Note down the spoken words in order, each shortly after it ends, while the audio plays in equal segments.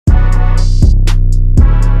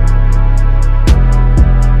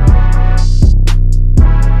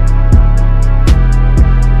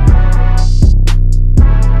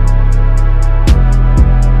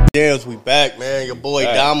back, man. Your boy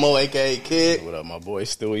Damo, a.k.a. Kid. What up, my boy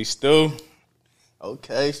Stewie Stu?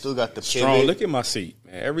 Okay, still got the Strong. pivot. Look at my seat,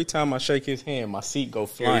 man. Every time I shake his hand, my seat go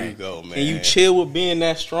flying. There you go, man. Can you chill with being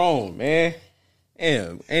that strong, man?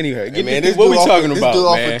 Damn. Anyway, This what we dude talking about, This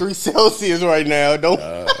dude man? off for 3 Celsius right now. Don't.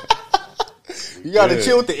 You got to good.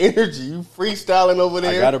 chill with the energy. You freestyling over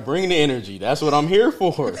there. I got to bring the energy. That's what I'm here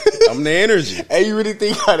for. I'm the energy. Hey, you really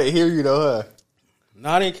think I didn't hear you, though, huh? No,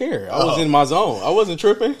 I didn't care. I was in my zone. I wasn't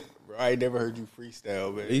tripping. Bro, I ain't never heard you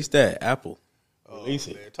freestyle, man. Release that, Apple. Release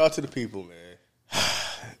man. it. Talk to the people,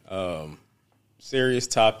 man. Serious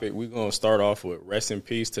topic. We're going to start off with rest in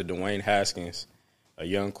peace to Dwayne Haskins, a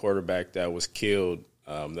young quarterback that was killed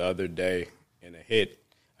the other day in a hit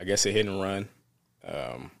and run.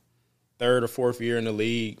 Third or fourth year in the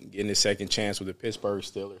league, getting his second chance with the Pittsburgh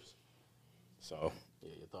Steelers. So,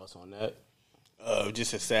 yeah, your thoughts on that?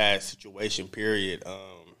 Just a sad situation, period.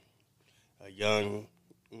 A young,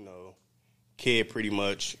 kid pretty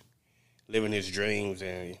much living his dreams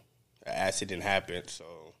and an accident happened. So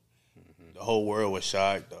the whole world was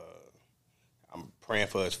shocked. I'm praying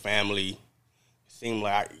for his family. It seemed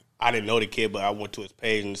like I didn't know the kid, but I went to his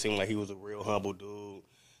page and it seemed like he was a real humble dude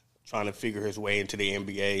trying to figure his way into the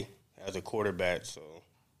NBA as a quarterback. So,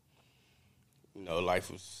 life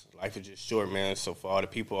is just short, man. So for all the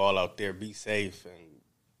people all out there, be safe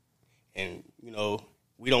and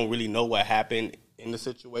we don't really know what happened in the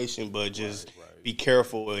situation, but just be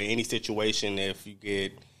careful in any situation if you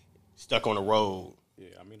get stuck on the road. Yeah,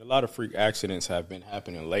 I mean, a lot of freak accidents have been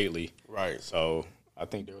happening lately. Right. So I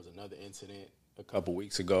think there was another incident a couple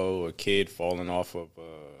weeks ago, a kid falling off of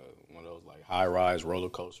one of those like high-rise roller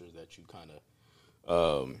coasters that you kind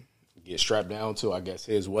of get strapped down to. I guess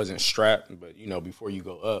his wasn't strapped, but, before you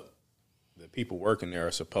go up, the people working there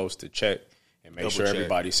are supposed to check and make sure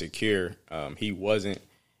everybody's secure. He wasn't.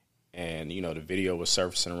 And, the video was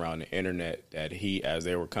surfacing around the internet that as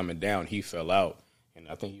they were coming down, he fell out. And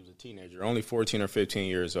I think he was a teenager, only 14 or 15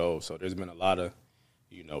 years old. So there's been a lot of,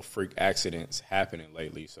 freak accidents happening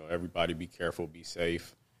lately. So everybody be careful, be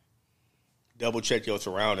safe. Double check your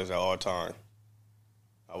surroundings at all times.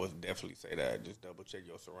 I would definitely say that. Just double check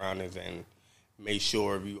your surroundings and make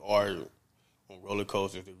sure if you are on roller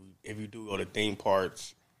coasters, if you do go to theme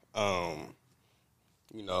parks,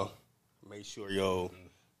 make sure your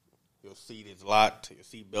seat is locked, your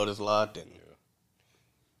seat belt is locked, and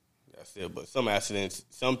that's it. But some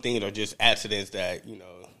things are just accidents that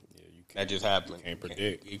that just happen.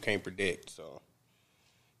 You can't predict. So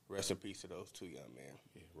rest in peace to those two young men.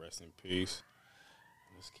 Yeah, rest in peace.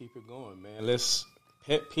 Let's keep it going, man.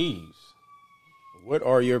 Pet peeves. What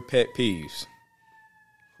are your pet peeves?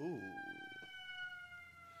 Ooh.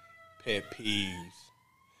 Pet peeves.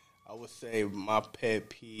 I would say my pet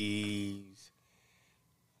peeves,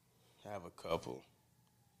 I have a couple.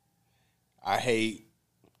 I hate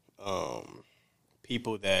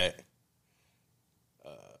people that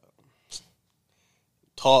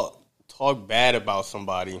talk bad about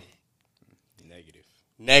somebody.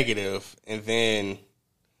 Negative, and then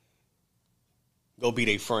go be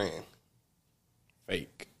their friend.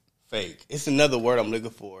 Fake. It's another word I'm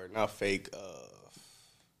looking for, not fake.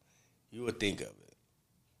 You would think of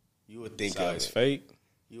it. Besides fake?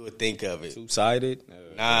 You would think of it. Two-sided?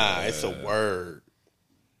 Nah, it's a word.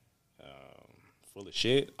 Full of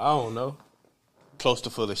shit? I don't know. Close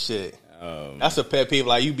to full of shit. That's a pet peeve.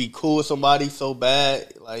 Like, you be cool with somebody so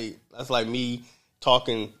bad. Like, that's like me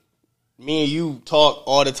talking. Me and you talk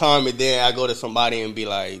all the time, and then I go to somebody and be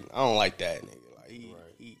like, I don't like that nigga.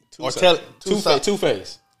 Like,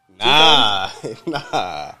 Two-Face. Nah.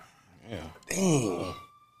 Yeah. Damn.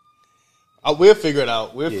 We'll figure it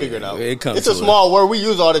out. Figure it out. It's a small word we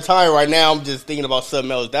use all the time. Right now, I'm just thinking about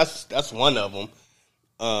something else. That's one of them.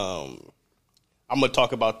 I'm gonna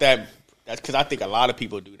talk about that. That's because I think a lot of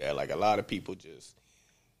people do that. Like, a lot of people just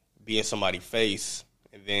be in somebody's face,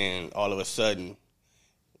 and then all of a sudden,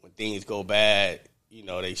 when things go bad,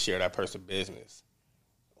 they share that person's business.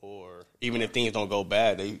 Or even if things don't go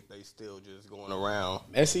bad, they still just going around.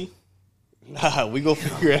 Messy? Nah, we go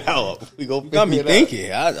figure it out. You got me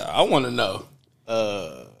thinking. I want to know.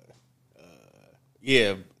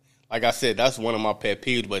 Yeah, like I said, that's one of my pet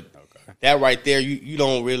peeves. But that right there, you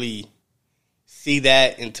don't really see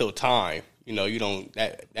that until time. You don't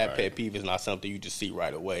that right. Pet peeve is not something you just see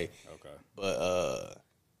right away. Okay, but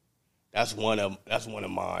that's one of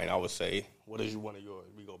mine. I would say. What is one of yours?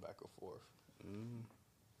 We go back and forth.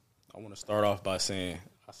 I want to start off by saying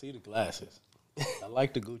I see the glasses. I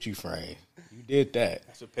like the Gucci frame. You did that.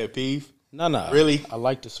 That's a pet peeve? No. Really? I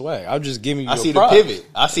like the swag. I'm just giving you the props. pivot.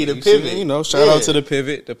 I see the pivot. Shout out to the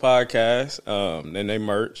Pivot, the podcast. Then they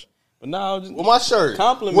merch. But now, with my shirt.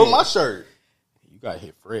 Compliment. With my shirt. You got to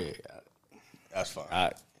hit Fred. That's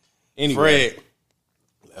fine. Anyway, Fred.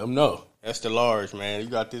 Let him know. That's the large, man. You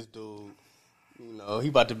got this dude. You know, he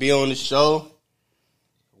about to be on the show.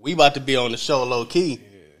 We about to be on the show low key.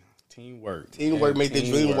 Yeah. Teamwork. Teamwork make the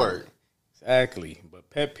dream work. Exactly. But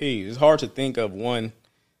pet peeves. It's hard to think of one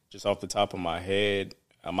just off the top of my head.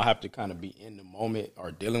 I have to kind of be in the moment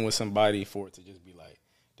or dealing with somebody for it to just be like,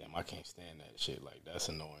 damn, I can't stand that shit. Like, that's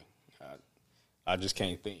annoying. I just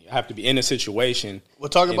can't think. I have to be in a situation. We'll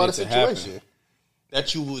talk about a situation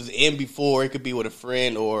that you was in before. It could be with a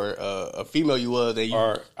friend or a female you was.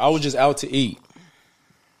 Or I was just out to eat.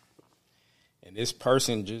 And this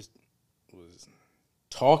person just was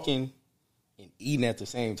talking and eating at the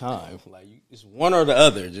same time. Like, it's one or the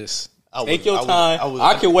other. Just take your time.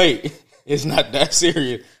 I can wait. It's not that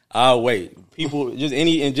serious. I'll wait. People, just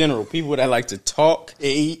in general, people that like to talk,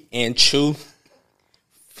 eat, and chew.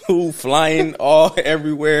 Food flying all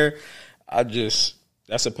everywhere. That's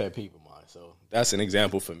a pet peeve of mine. So that's an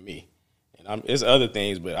example for me. And it's other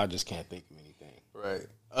things, but I just can't think of anything. Right.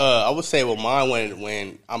 I would say with mine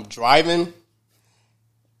when I'm driving,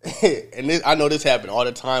 and I know this happens all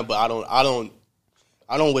the time, but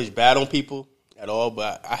I don't wish bad on people at all.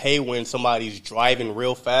 But I hate when somebody's driving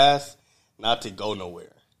real fast, not to go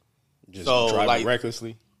nowhere. Just driving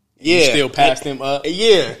recklessly. Yeah. You still pass them up.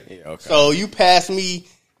 Yeah. Okay. So you pass me.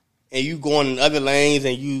 And you going in other lanes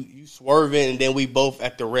and you swerving and then we both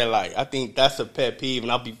at the red light. I think that's a pet peeve, and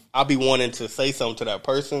I'll be wanting to say something to that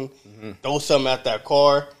person, throw something at that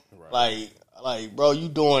car, right. like bro, you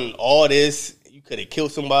doing all this? You could have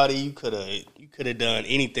killed somebody. You could have done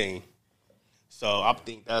anything. So I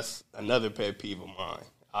think that's another pet peeve of mine.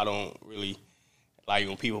 I don't really like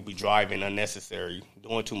when people be driving unnecessary,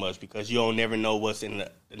 doing too much because you don't never know what's in the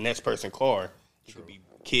next person's car. It could be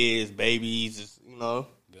kids, babies, you know.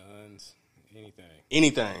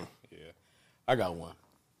 Anything. Yeah. I got one.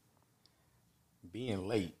 Being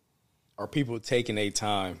late. Or people taking their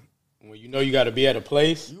time. When you know you got to be at a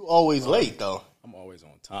place. You always late, though. I'm always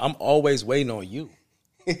on time. I'm always waiting on you.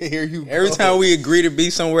 Here you go. Every time we agree to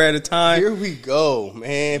be somewhere at a time. Here we go,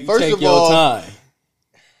 man. You First take of all, your time.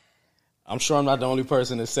 I'm sure I'm not the only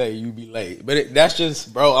person to say you be late. But that's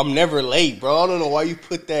just. Bro, I'm never late, bro. I don't know why you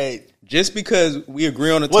put that. Just because we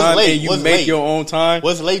agree on the time and you make your own time.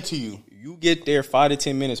 What's late to you? You get there 5 to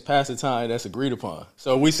 10 minutes past the time that's agreed upon.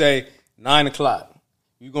 So we say 9 o'clock.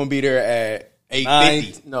 You're going to be there at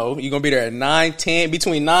 8:50. No, you're going to be there at 9:10,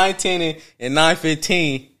 between 9:10 and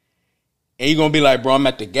 9:15. And you're going to be like, bro, I'm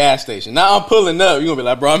at the gas station. Now I'm pulling up. You're going to be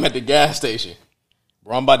like, bro, I'm at the gas station.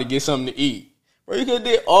 Bro, I'm about to get something to eat. Bro, you could have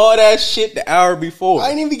did all that shit the hour before.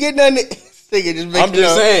 I ain't even getting nothing. I'm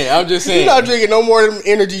just saying. You're not drinking no more of them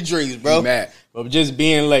energy drinks, bro. Mad. But just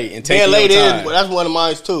being late and taking your time. That's one of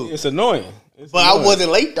mine too. It's annoying. I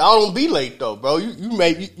wasn't late. I don't be late though, bro.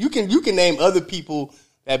 You can name other people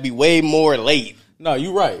that be way more late. No,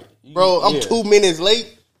 you're right, bro. I'm 2 minutes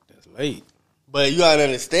late. That's late. But you gotta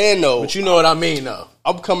understand though. But you know what I mean though.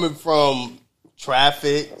 I'm coming from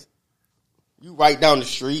traffic. You right down the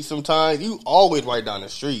street sometimes. You always right down the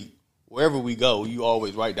street. Wherever we go, you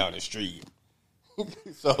always right down the street.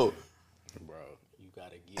 So, bro, you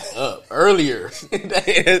gotta get up earlier.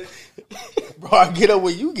 Bro, I get up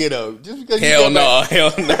when you get up. Just because hell no.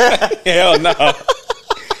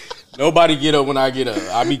 Nobody get up when I get up.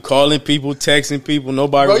 I be calling people, texting people.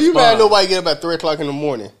 Nobody. Bro, you mad nobody get up at 3 o'clock in the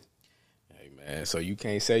morning? Hey man, so you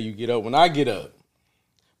can't say you get up when I get up.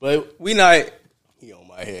 But we not. He on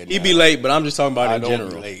my head. He be late, but I'm just talking about in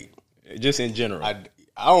general. Be late. Just in general. I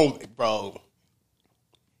don't, bro.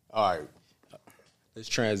 All right. Let's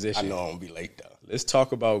transition. I know I won't be late though. Let's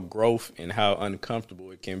talk about growth and how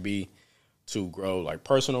uncomfortable it can be to grow, like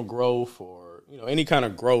personal growth or any kind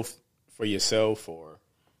of growth for yourself or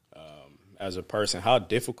as a person. How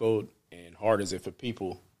difficult and hard is it for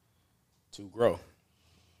people to grow?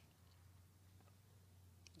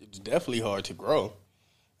 It's definitely hard to grow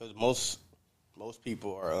because most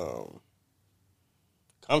people are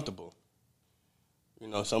comfortable.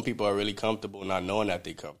 Some people are really comfortable not knowing that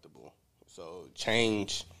they're comfortable. So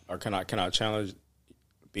change. Or can I challenge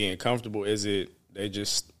being comfortable? Is it they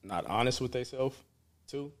just not honest with themselves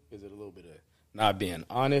too? Is it a little bit of not being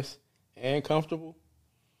honest and comfortable?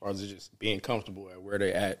 Or is it just being comfortable at where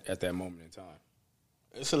they at that moment in time?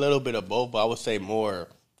 It's a little bit of both, but I would say more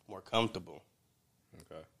comfortable.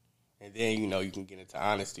 Okay. And then, you can get into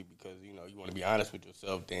honesty because, you want to be honest with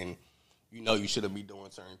yourself. Then, you shouldn't be doing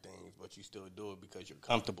certain things, but you still do it because you're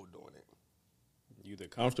comfortable doing it. Either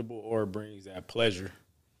comfortable or it brings that pleasure.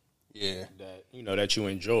 Yeah. That you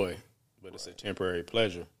enjoy, but it's a temporary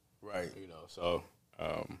pleasure. Right. So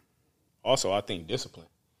Also, I think discipline.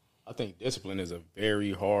 I think discipline is a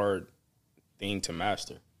very hard thing to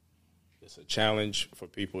master. It's a challenge for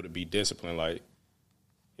people to be disciplined. Like,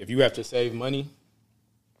 if you have to save money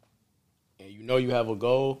and you know you have a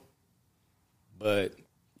goal, but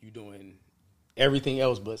you're doing everything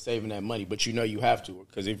else but saving that money, but you know you have to,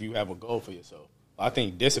 because if you have a goal for yourself, I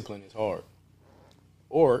think discipline is hard.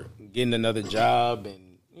 Or getting another job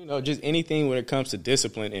and, you know, just anything when it comes to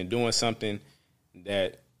discipline and doing something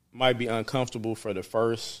that might be uncomfortable for the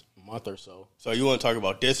first month or so. So you want to talk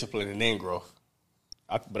about discipline and then growth.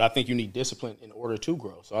 But I think you need discipline in order to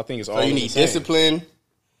grow. So I think it's all. So you need discipline,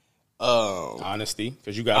 honesty,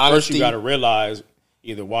 because first you got to realize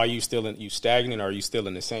either why you stagnant or you still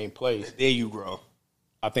in the same place. Then you grow.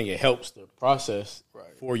 I think it helps the process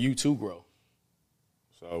Right. for you to grow.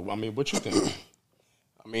 So I mean, what you think?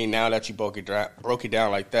 I mean, now that you broke it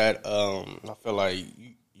down like that, I feel like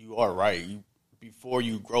you are right. Before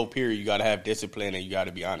you grow, period, you got to have discipline and you got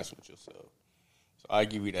to be honest with yourself. So I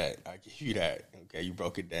give you that. Okay, you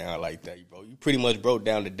broke it down like that. You pretty much broke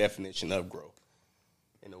down the definition of growth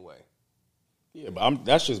in a way. Yeah, but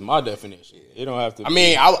that's just my definition. You don't have to. I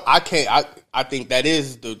mean, I can't. I think that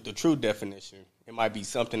is the true definition. It might be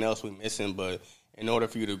something else we're missing, but in order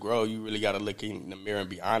for you to grow, you really got to look in the mirror and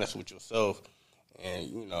be honest with yourself. And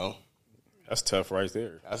you know, that's tough right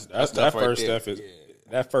there. That's that tough right first there. step is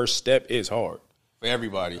that first step is hard For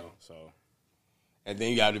everybody. you know, so And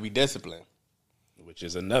then you got to be disciplined. which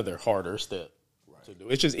is another harder step to do.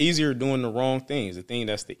 It's just easier doing the wrong things, the thing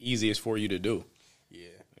that's the easiest for you to do. Yeah.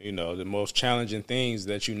 You know, the most challenging things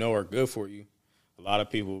that you know are good for you. A lot of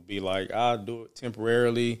people will be like, I'll do it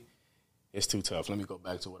temporarily. It's too tough. Let me go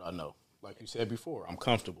back to what I know. Like you said before, I'm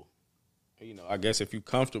comfortable. You know, I guess if you're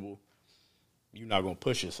comfortable, you're not going to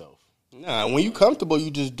push yourself. Nah, when you comfortable,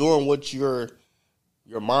 you just doing what your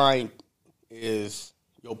mind is,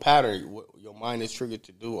 your pattern, what your mind is triggered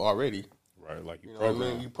to do already. Right, like you You know what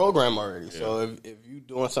I mean? You program already. Yeah. So if you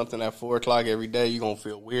doing something at 4 o'clock every day, you're going to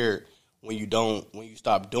feel weird when you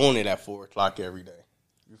stop doing it at 4 o'clock every day.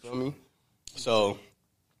 You feel me? So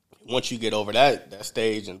once you get over that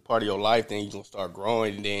stage and part of your life, then you're going to start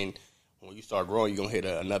growing. And then when you start growing, you're going to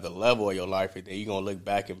hit another level of your life. And then you're going to look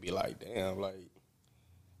back and be like, damn, like,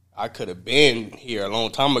 I could have been here a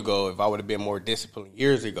long time ago if I would have been more disciplined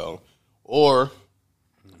years ago. Or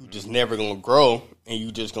you just never going to grow and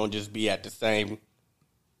you just going to just be at the same,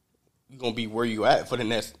 you're going to be where you at for the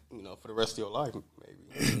next, for the rest of your life,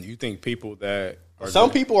 maybe. You think people that are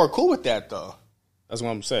Some people are cool with that, though. That's what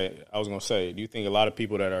I'm saying. I was going to say, do you think a lot of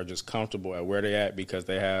people that are just comfortable at where they're at because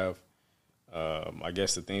they have, I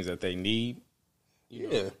guess, the things that they need?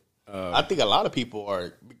 Yeah. I think a lot of people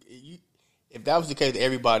are. If that was the case,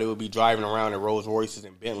 everybody would be driving around in Rolls Royces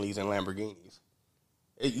and Bentleys and Lamborghinis.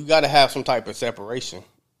 You got to have some type of separation.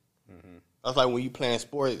 Mm-hmm. That's like when you playing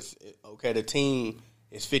sports. Okay, the team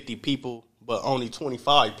is 50 people, but only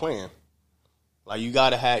 25 playing. Like you got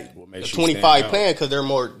to have the 25 playing because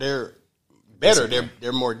they're better.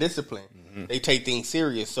 They're more disciplined. Mm-hmm. They take things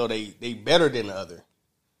serious, so they better than the other.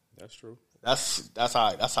 That's true. That's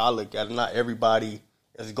how I look at it. Not everybody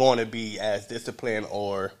is going to be as disciplined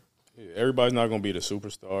or. Yeah, everybody's not going to be the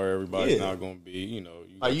superstar. Everybody's not going to be,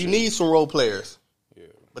 you need some role players. Yeah.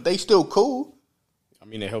 But they still cool. I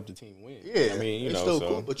mean, they help the team win. Yeah. I mean, they're still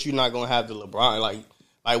cool, but you're not going to have the LeBron.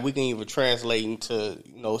 Like we can even translate into,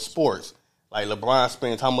 sports. Like LeBron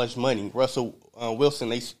spends how much money? Russell Wilson,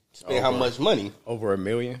 they spend how much money? Over $1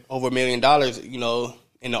 million. Over $1 million,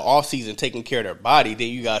 in the offseason taking care of their body. Then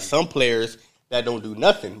you got some players that don't do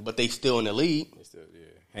nothing, but they still in the league.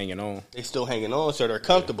 Hanging on. They still hanging on, so they're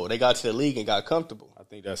comfortable. They got to the league and got comfortable. I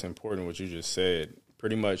think that's important what you just said.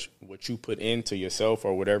 Pretty much what you put into yourself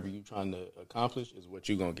or whatever you're trying to accomplish is what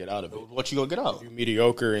you're going to get out of it. What you going to get out? If you're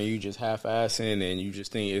mediocre and you just half-assing and you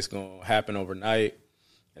just think it's going to happen overnight,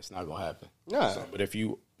 it's not going to happen. Nah. But if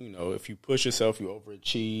you push yourself, you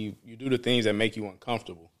overachieve, you do the things that make you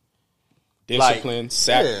uncomfortable. Discipline,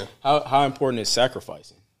 how important is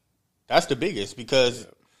sacrificing? That's the biggest because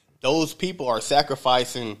those people are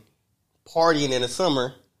sacrificing partying in the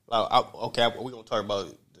summer. We're going to talk about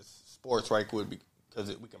the sports right quick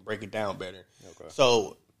because we can break it down better. Okay.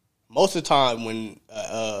 So most of the time when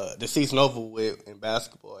the season over with in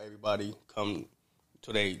basketball, everybody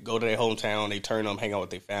they go to their hometown, they turn up, hang out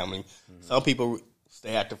with their family. Mm-hmm. Some people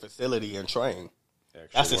stay at the facility and train.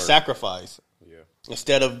 That's a sacrifice. Yeah.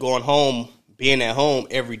 Instead of going home, being at home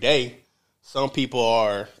every day, some people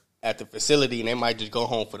are at the facility and they might just go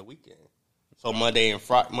home for the weekend. So Monday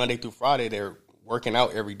through Friday, they're working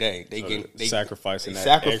out every day. They sacrificing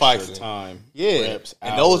extra time. Yeah, reps,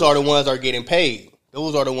 and those are the ones that are getting paid.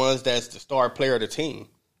 Those are the ones that's the star player of the team.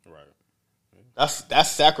 Right.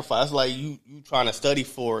 That's sacrifice. Like you trying to study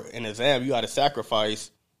for an exam, you got to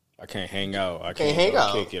sacrifice. I can't hang out. I Can't can't hang go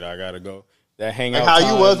out. kick it. I gotta go. That hangout. Like how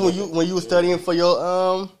time, you was when you was studying for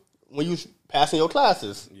your when you was passing your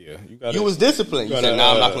classes. Yeah, you got. You was disciplined. You gotta, said,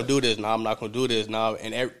 "Nah, I'm not gonna do this. Nah, I'm not gonna do this." Nah,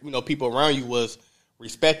 and people around you was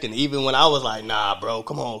respecting. Even when I was like, "Nah, bro,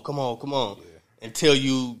 come on." Yeah. Until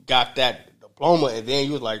you got that diploma, and then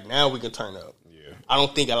you was like, "Now we can turn up." Yeah. I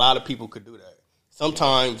don't think a lot of people could do that.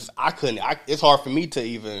 Sometimes I couldn't. It's hard for me to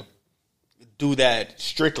even do that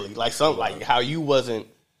strictly. Like like how you wasn't,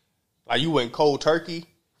 like you went cold turkey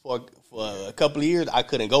for a couple of years. I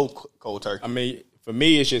couldn't go cold turkey. I mean, for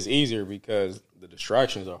me, it's just easier because the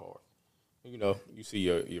distractions are hard. You know, you see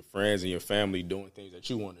your friends and your family doing things that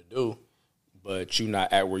you want to do, but you're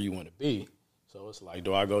not at where you want to be. So it's like,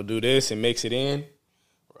 do I go do this and mix it in?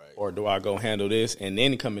 Right. Or do I go handle this and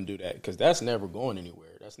then come and do that? Because that's never going anywhere.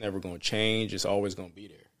 That's never going to change. It's always going to be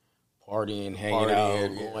there. Partying, hanging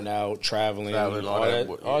out, going out, traveling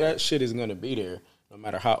all that shit is going to be there no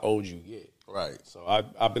matter how old you get. Right. So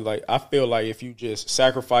I feel like if you just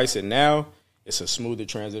sacrifice it now, it's a smoother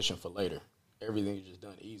transition for later. Everything's just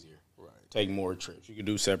done easier. Right. Take more trips. You can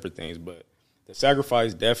do separate things, but the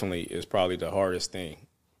sacrifice definitely is probably the hardest thing.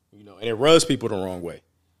 You know, and it rubs people the wrong way.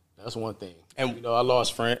 That's one thing. And I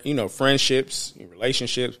lost friendships,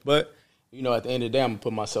 relationships, but at the end of the day, I'm gonna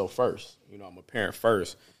put myself first. I'm a parent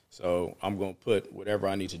first, so I'm gonna put whatever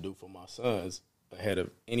I need to do for my sons ahead of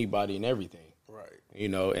anybody and everything. Right.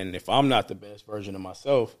 And if I'm not the best version of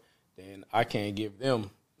myself, then I can't give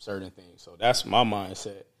them certain things. So that's my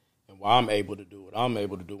mindset and why I'm able to do what I'm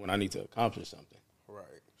able to do when I need to accomplish something. Right.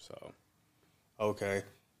 So, okay.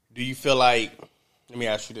 Do you feel like? Let me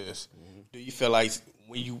ask you this: Do you feel like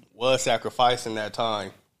when you was sacrificing that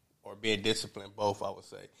time or being disciplined, both I would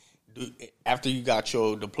say, after you got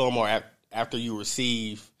your diploma or after you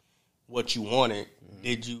received what you wanted,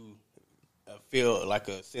 did you feel like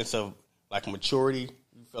a sense of like maturity?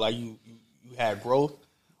 You feel like you had growth,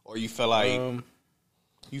 or you feel like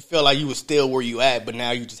you were still where you at, but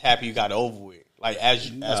now you just happy you got it over with? Like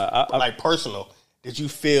like personal, did you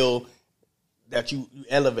feel that you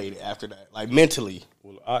elevated after that, like mentally?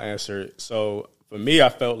 Well, I'll answer it. So for me, I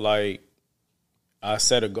felt like I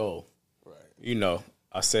set a goal. Right.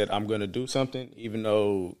 I said I'm going to do something, even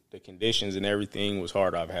though the conditions and everything was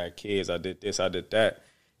hard. I've had kids. I did this. I did that.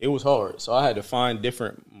 It was hard. So I had to find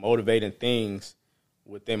different motivating things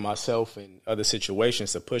within myself and other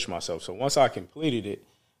situations to push myself. So once I completed it,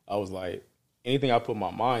 I was like, anything I put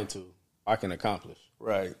my mind to, I can accomplish.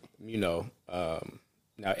 Right.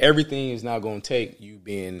 Now, everything is not going to take you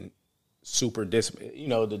being super disciplined.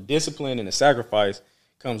 The discipline and the sacrifice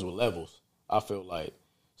comes with levels, I feel like.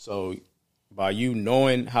 So by you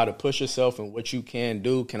knowing how to push yourself and what you can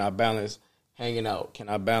do, can I balance hanging out? Can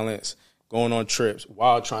I balance going on trips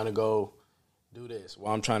while trying to go do this,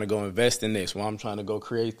 while I'm trying to go invest in this, while I'm trying to go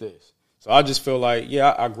create this? So I just feel like,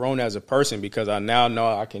 I've grown as a person because I now know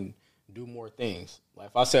I can do more things. Like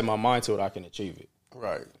if I set my mind to it, I can achieve it.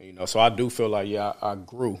 Right. So I do feel like, I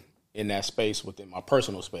grew in that space within my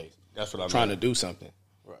personal space. That's what I'm trying to do something.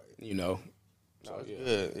 Right. So,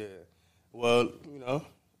 good. Yeah. Well,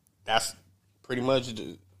 that's pretty much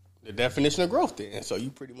the definition of growth then. So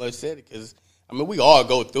you pretty much said it because, we all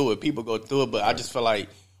go through it. People go through it, but I just feel like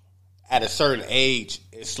at a certain age,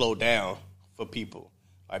 it slowed down for people.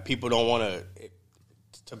 Like people don't want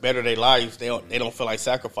to better their lives. They don't feel like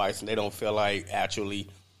sacrificing. They don't feel like actually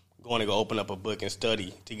going to go open up a book and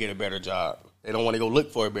study to get a better job. They don't want to go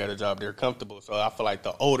look for a better job. They're comfortable. So I feel like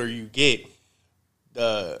the older you get,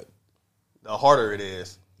 the harder it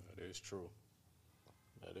is. That is true.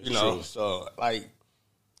 True. So like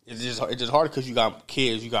it's just hard because you got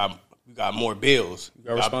kids, you got more bills, you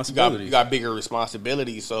got responsibilities, you got bigger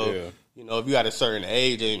responsibilities. So if you at a certain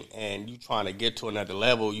age and you trying to get to another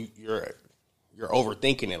level, you're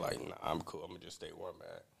overthinking it. Like, nah, I'm cool. I'm gonna just stay where I'm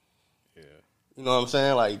at. Yeah, you know what I'm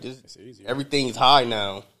saying? Like, just everything's high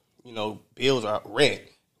now. Bills are rent,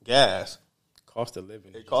 gas, cost of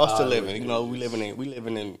living. Cost of living. We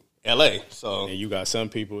living in LA. So and you got some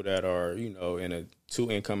people that are in a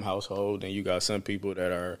 2-income household, and you got some people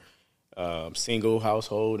that are single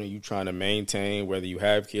household, and you trying to maintain whether you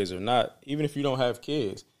have kids or not. Even if you don't have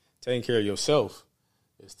kids, taking care of yourself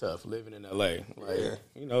is tough. Living in LA, right?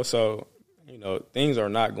 Yeah. So things are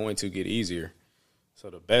not going to get easier. So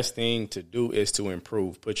the best thing to do is to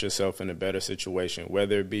improve, put yourself in a better situation,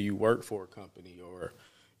 whether it be you work for a company or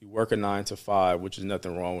you work a 9 to 5, which is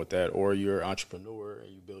nothing wrong with that, or you're an entrepreneur and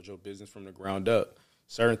you build your business from the ground up.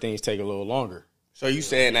 Certain things take a little longer. So you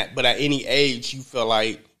saying that, but at any age, you feel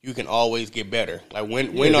like you can always get better. Like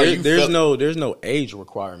when are you? There's no age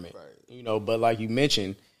requirement. Right. you know. But like you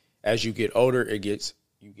mentioned, as you get older, it gets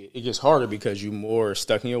harder because you're more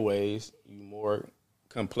stuck in your ways, you're more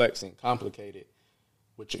complex and complicated.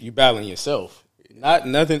 Which you battling yourself, not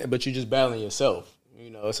nothing, but you just battling yourself.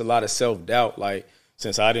 You know, it's a lot of self-doubt. Like,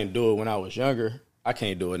 since I didn't do it when I was younger, I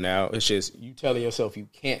can't do it now. It's just you telling yourself you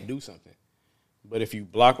can't do something. But if you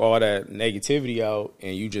block all that negativity out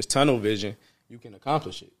and you just tunnel vision, you can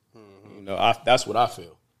accomplish it. Mm-hmm. You know, that's what I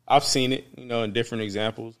feel. I've seen it, you know, in different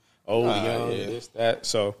examples. Old, young, this, that.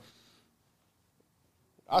 So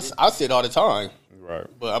I see it all the time. Right.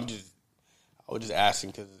 But I was just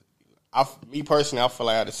asking because me personally, I feel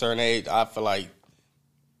like at a certain age, I feel like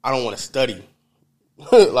I don't want to study.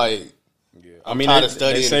 Like, yeah. I mean,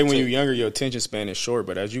 they say when you're younger, your attention span is short,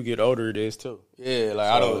 but as you get older, it is too. Yeah, like,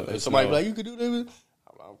 so I don't. If somebody be like, you could do this,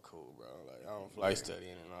 I'm cool, bro. Like, I don't feel like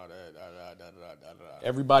studying and all that.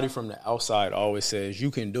 Everybody from the outside always says you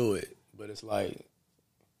can do it, but it's like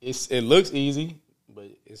it looks easy, but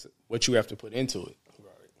it's what you have to put into it.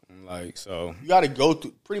 Right. Like, so you got to go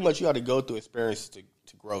through. Pretty much, you got to go through experiences to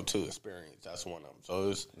grow to experience. That's one of them. So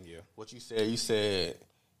it's what you said. You said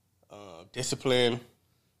discipline,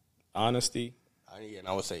 honesty, and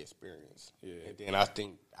I would say experience. Yeah. And then I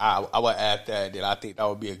think I would add that I think that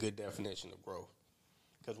would be a good definition of growth.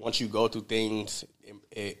 Because once you go through things,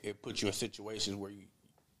 it puts you in situations where you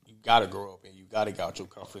got to grow up and you got to get out your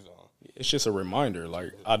comfort zone. It's just a reminder.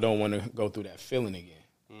 Like, I don't want to go through that feeling again.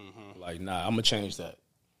 Mm-hmm. Like, nah, I'm gonna change that.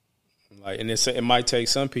 Like, and it might take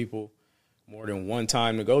some people more than one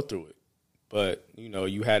time to go through it, but you know,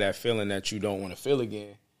 you had that feeling that you don't want to feel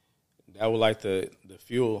again. That was like the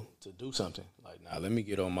fuel to do something. Like, nah, let me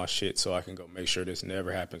get on my shit so I can go make sure this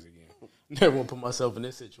never happens again. Never want to put myself in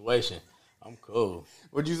this situation. I'm cool.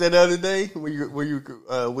 What'd you say the other day? Where you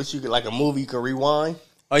wish you could, like a movie you could rewind?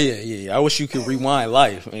 Oh yeah. I wish you could rewind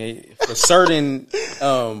life. I mean, for certain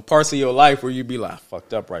parts of your life where you'd be like, I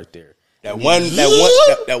fucked up right there. That one. And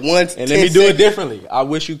let me do it differently. I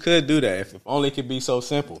wish you could do that. If only it could be so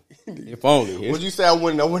simple. If only. Would you say I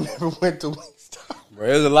would never went to Wingstop? Bro,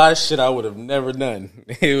 there's a lot of shit I would have never done.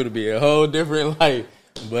 It would be a whole different life.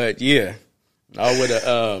 But yeah, I would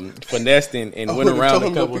have finessed and went around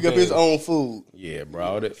a couple pick up his own food. Yeah,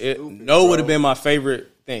 bro. No would have been my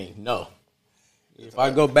favorite thing. No. If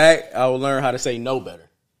I go back, I will learn how to say no better.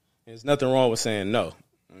 There's nothing wrong with saying no.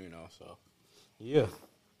 You know, so yeah.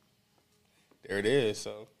 There it is.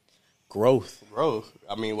 So growth.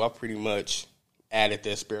 I mean, I pretty much added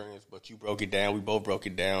the experience, but you broke it down. We both broke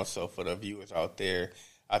it down. So for the viewers out there,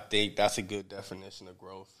 I think that's a good definition of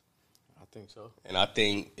growth. I think so. And I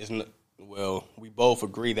think we both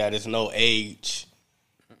agree that there's no age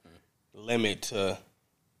limit to.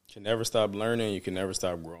 You can never stop learning. You can never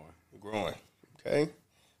stop growing. Okay.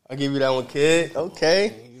 I'll give you that one, kid.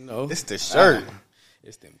 Okay. You know, it's the shirt.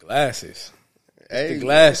 It's them glasses. It's the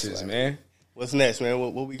glasses, man. What's next, man?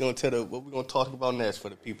 What we gonna talk about next for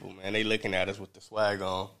the people, man? They looking at us with the swag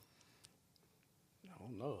on. I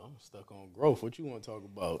don't know. I'm stuck on growth. What you want to talk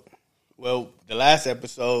about? Well, the last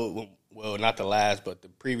episode, not the last, but the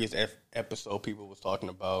previous episode, people was talking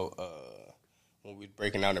about when we was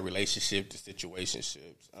breaking down the relationship, the situationships.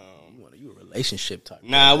 You a relationship type?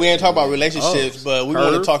 Nah, we ain't talking about relationships, but we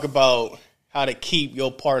want to talk about how to keep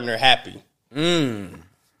your partner happy. Oh,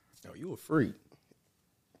 you a freak.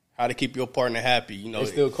 How to keep your partner happy? You know,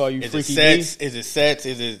 they still call you freaky. Is it sex?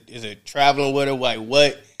 Is it traveling with her? Like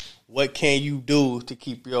what can you do to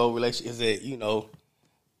keep your relationship? Is it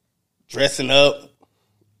dressing up,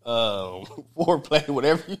 foreplay,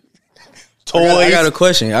 whatever? Toys. I got a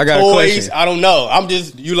question. I don't know. I'm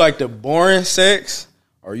just. You like the boring sex,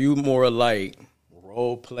 or you more like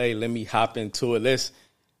role play? Let me hop into it. Let's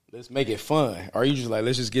make it fun. Or you just like,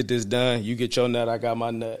 let's just get this done. You get your nut, I got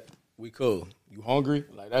my nut. We cool. You hungry?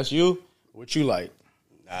 Like, that's you? What you like?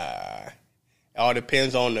 Nah. It all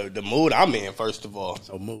depends on the mood I'm in, first of all.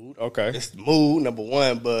 So mood, okay. It's the mood, number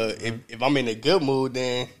one. But if I'm in a good mood,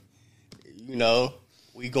 then,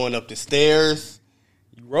 we going up the stairs.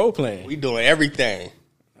 You role playing. We doing everything.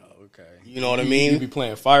 Oh, okay. You know what I mean? You be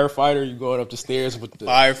playing firefighter. You going up the stairs with the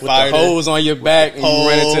hose on your back, and you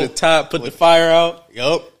running to the top, put the fire out.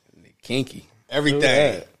 Yup. Kinky.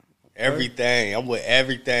 Everything. Everything. I'm with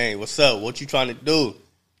everything. What's up? What you trying to do?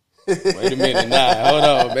 Wait a minute. Nah, hold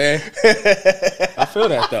on, man. I feel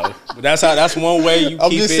that, though. But that's one way you keep it.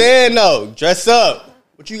 I'm just saying, though. Dress up.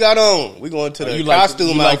 What you got on? We going to the costume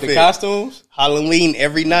outfit. You like the costumes? Halloween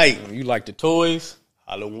every night. You like the toys?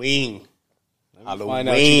 Halloween. Find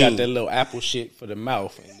out you got that little apple shit for the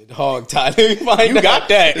mouth and the hog tie. Let me find out. Got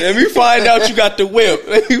that. Let me find out you got the whip.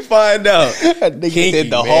 Let me find out. Nigga said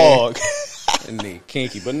the hog. And they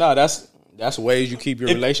kinky. But no, that's that's ways you keep your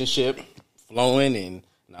relationship flowing and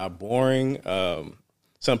not boring.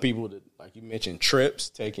 Some people, like you mentioned, trips,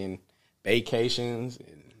 taking vacations,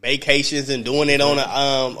 and doing it on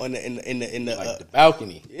the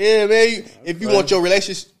balcony. Yeah, man. If you want your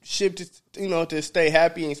relationship to stay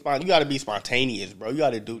happy and you got to be spontaneous, bro. You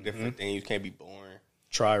got to do different things. You can't be boring.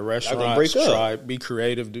 Try restaurants. Be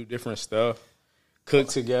creative. Do different stuff. Cook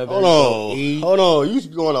together. Hold on. You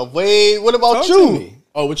going away? What about you?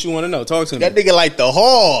 Oh, what you want to know? Talk to me. That nigga like the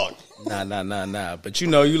hard. Nah. But you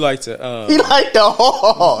like to. He like the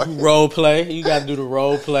hard. Role play. You got to do the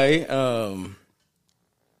role play.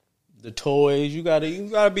 The toys. You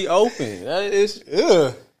gotta be open.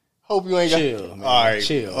 Hope you ain't chill, got. Man. All right,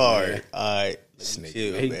 chill. All right.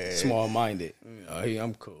 Chill, man. Small minded.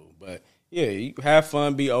 I'm cool, but yeah, you have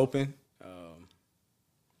fun. Be open.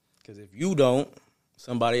 Because if you don't,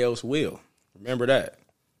 somebody else will. Remember that.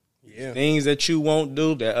 Yeah. Things that you won't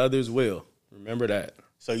do that others will. Remember that.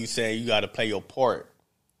 So you saying you got to play your part?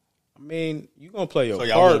 I mean, you gonna play your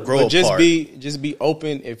y'all part, wanna grow but just apart. be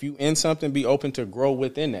open. If you in something, be open to grow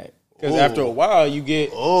within that. Because after a while, you get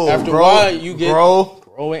growing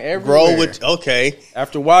everywhere. Grow with okay.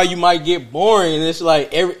 After a while, you might get boring, and it's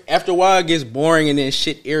like after a while, it gets boring, and then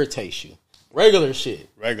shit irritates you. Regular shit.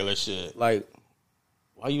 Like,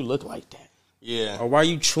 why you look like that? Yeah. Or why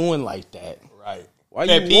you chewing like that? Right. Why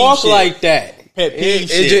you walk like that? Pet peeve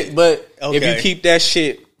shit. But if you keep that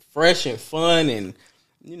shit fresh and fun and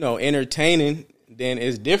entertaining, then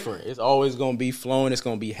it's different. It's always gonna be flowing. It's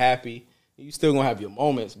gonna be happy. You still gonna have your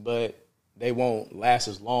moments, but they won't last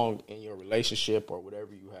as long in your relationship or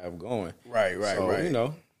whatever you have going. Right.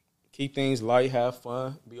 So, keep things light, have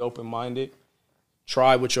fun, be open minded.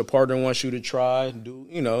 Try what your partner wants you to try. Do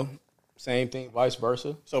same thing, vice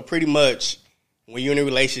versa. So pretty much, when you're in a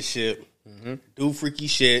relationship, do freaky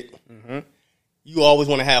shit. You always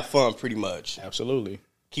want to have fun, pretty much. Absolutely.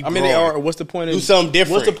 Keep growing. What's the point of do something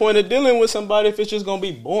different? What's the point of dealing with somebody if it's just gonna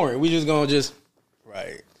be boring? We just gonna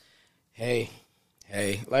right. Hey,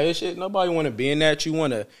 like this shit. Nobody want to be in that. You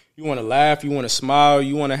want to laugh. You want to smile.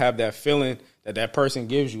 You want to have that feeling that person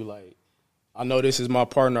gives you. Like, I know this is my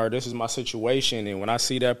partner. Or this is my situation, and when I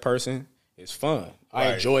see that person, it's fun.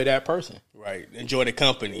 I enjoy that person. Right. Enjoy the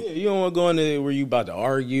company. Yeah, you don't want to go into where you about to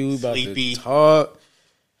argue, Sleepy. about to talk.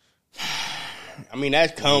 I mean,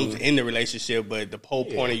 that comes in the relationship, but the whole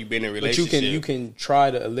point of you being in a relationship. But you can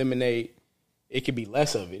try to eliminate. It could be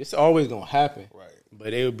less of it. It's always gonna happen. Right.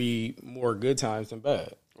 But it'll be more good times than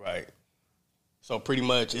bad. Right. So pretty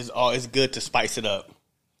much, it's good to spice it up.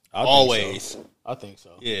 I think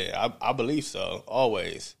so. Yeah, I believe so.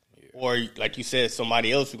 Always. Yeah. Or like you said, somebody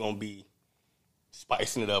else is gonna be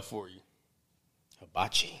spicing it up for you.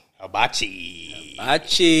 Hibachi.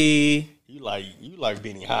 You like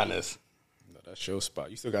Benihana's. No, that's your spot.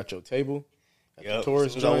 You still got your table? Yep.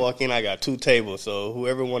 As I walk in, I got 2 tables. So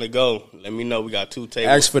whoever want to go, let me know. We got 2 tables.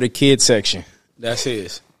 Ask for the kids section. That's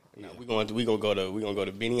his. No, we gonna go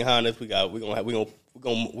to Benihana's. We're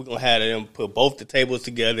gonna have them put both the tables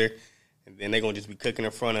together, and then they're gonna just be cooking in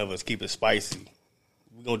front of us, keep it spicy.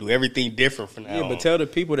 We're gonna do everything different from now on. But tell the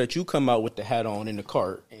people that you come out with the hat on in the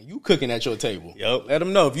cart and you cooking at your table. Yep. Let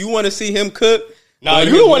them know if you want to see him cook. No,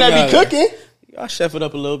 you the one that be cooking. I chef it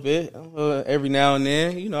up a little bit every now and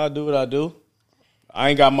then. I do what I do. I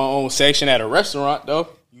ain't got my own section at a restaurant though.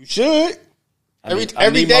 You should. Every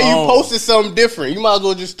day you posted something different. You might as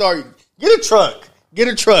well just start. Get a truck. Get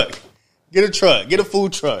a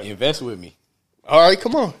food truck. Invest with me. All right,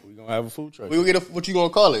 come on. We're going to have a food truck. We gonna get what you going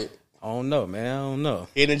to call it? I don't know, man. I don't know.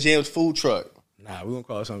 Hidden Gems food truck. Nah, we're going to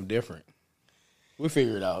call it something different. We'll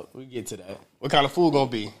figure it out. We'll get to that. What kind of food going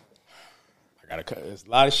to be? There's a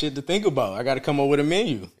lot of shit to think about. I got to come up with a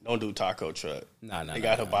menu. Don't do taco truck. Nah. They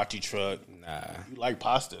got hibachi truck. Nah. You like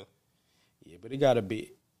pasta. Yeah, but it got to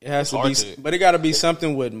be. It has to be, but it got to be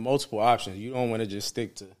something with multiple options. You don't want to just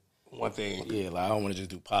stick to one thing. Yeah, like I don't want to just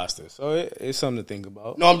do pasta. So it's something to think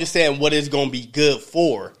about. No, I'm just saying what it's going to be good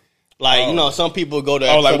for. Like, some people go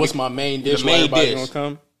to... like what's my main dish? The main dish. Gonna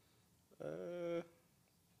come?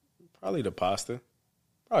 Probably the pasta.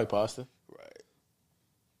 Probably pasta. Right.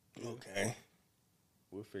 Okay.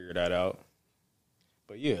 We'll figure that out.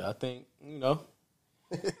 But yeah, I think,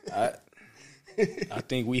 I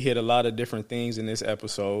think we hit a lot of different things in this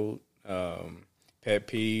episode. Pet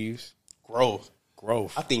peeves. Growth.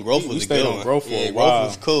 I think growth was a good one. Growth for a while. Growth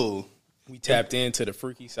was cool. We tapped into the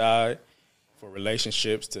freaky side for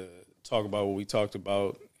relationships to talk about what we talked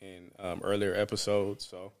about in earlier episodes.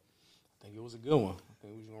 So I think it was a good one. I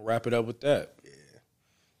think we're going to wrap it up with that. Yeah.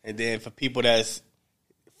 And then for people that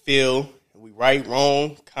feel we right,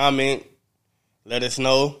 wrong, comment, let us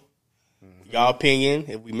know. Y'all opinion,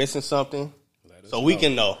 if we missing something, so we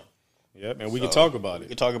can know. Yep, and we can talk about it. We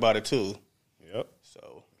can talk about it too. Yep.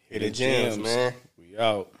 So hit the gems, man. We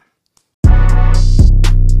out.